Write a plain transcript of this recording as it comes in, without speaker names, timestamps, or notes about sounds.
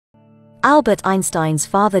Albert Einstein's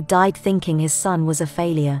father died thinking his son was a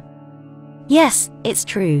failure. Yes, it's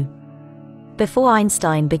true. Before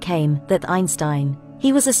Einstein became that Einstein,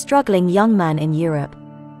 he was a struggling young man in Europe.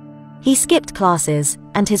 He skipped classes,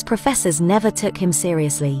 and his professors never took him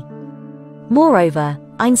seriously. Moreover,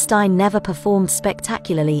 Einstein never performed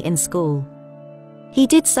spectacularly in school. He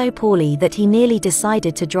did so poorly that he nearly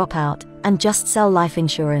decided to drop out and just sell life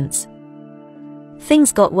insurance.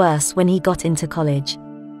 Things got worse when he got into college.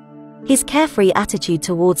 His carefree attitude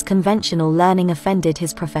towards conventional learning offended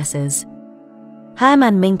his professors.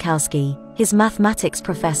 Hermann Minkowski, his mathematics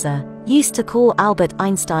professor, used to call Albert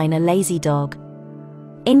Einstein a lazy dog.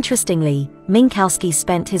 Interestingly, Minkowski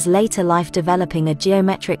spent his later life developing a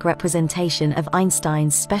geometric representation of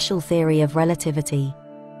Einstein's special theory of relativity.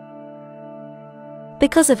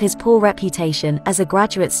 Because of his poor reputation as a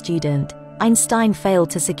graduate student, Einstein failed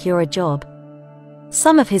to secure a job.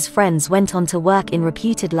 Some of his friends went on to work in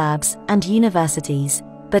reputed labs and universities,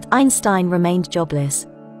 but Einstein remained jobless.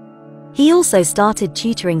 He also started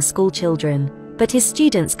tutoring school children, but his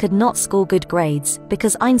students could not score good grades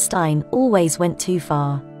because Einstein always went too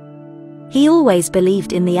far. He always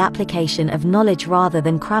believed in the application of knowledge rather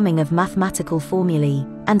than cramming of mathematical formulae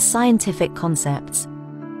and scientific concepts.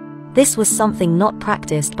 This was something not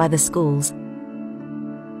practiced by the schools.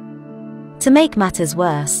 To make matters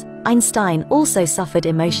worse, Einstein also suffered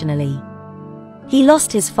emotionally. He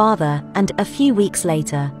lost his father and, a few weeks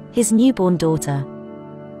later, his newborn daughter.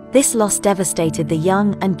 This loss devastated the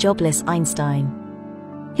young and jobless Einstein.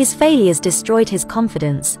 His failures destroyed his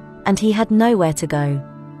confidence, and he had nowhere to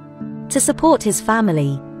go. To support his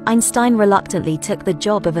family, Einstein reluctantly took the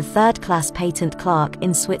job of a third-class patent clerk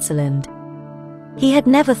in Switzerland. He had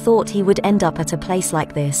never thought he would end up at a place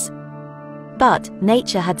like this. But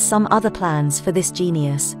nature had some other plans for this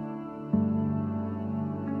genius.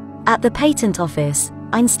 At the patent office,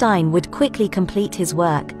 Einstein would quickly complete his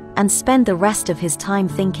work and spend the rest of his time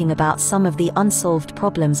thinking about some of the unsolved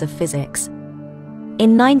problems of physics.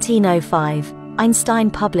 In 1905,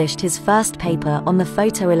 Einstein published his first paper on the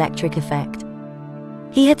photoelectric effect.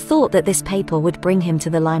 He had thought that this paper would bring him to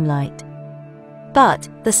the limelight. But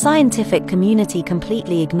the scientific community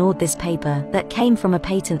completely ignored this paper that came from a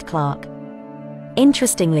patent clerk.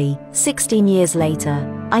 Interestingly, 16 years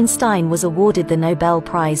later, Einstein was awarded the Nobel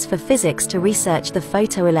Prize for Physics to research the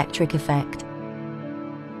photoelectric effect.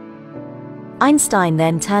 Einstein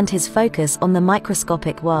then turned his focus on the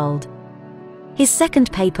microscopic world. His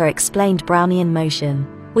second paper explained Brownian motion,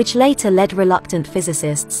 which later led reluctant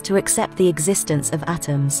physicists to accept the existence of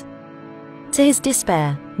atoms. To his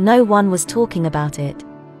despair, no one was talking about it.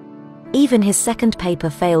 Even his second paper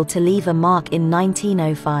failed to leave a mark in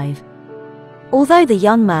 1905. Although the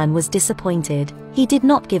young man was disappointed, he did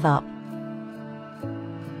not give up.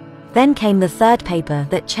 Then came the third paper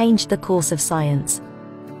that changed the course of science.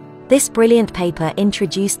 This brilliant paper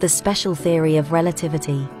introduced the special theory of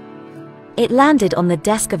relativity. It landed on the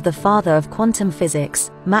desk of the father of quantum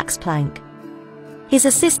physics, Max Planck. His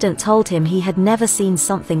assistant told him he had never seen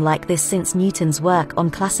something like this since Newton's work on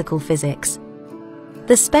classical physics.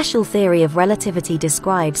 The special theory of relativity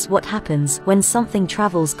describes what happens when something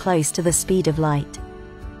travels close to the speed of light.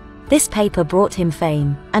 This paper brought him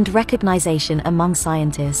fame and recognition among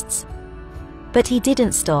scientists. But he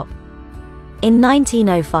didn't stop. In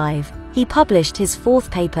 1905, he published his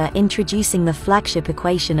fourth paper introducing the flagship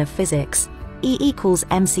equation of physics, E equals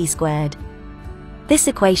mc squared. This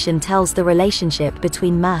equation tells the relationship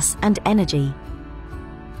between mass and energy.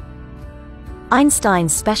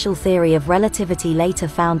 Einstein's special theory of relativity later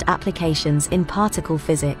found applications in particle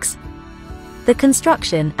physics. The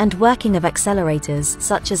construction and working of accelerators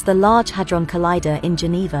such as the Large Hadron Collider in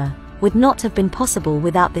Geneva would not have been possible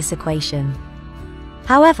without this equation.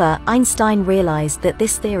 However, Einstein realized that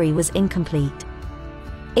this theory was incomplete.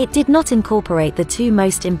 It did not incorporate the two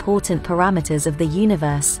most important parameters of the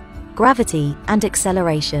universe, gravity and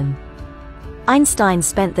acceleration. Einstein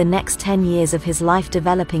spent the next 10 years of his life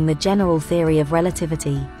developing the general theory of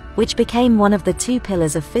relativity, which became one of the two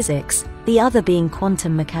pillars of physics, the other being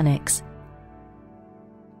quantum mechanics.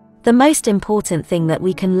 The most important thing that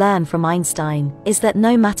we can learn from Einstein is that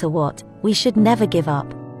no matter what, we should never give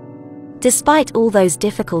up. Despite all those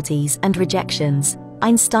difficulties and rejections,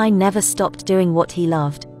 Einstein never stopped doing what he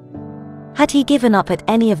loved. Had he given up at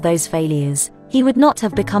any of those failures, he would not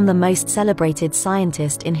have become the most celebrated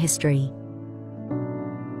scientist in history.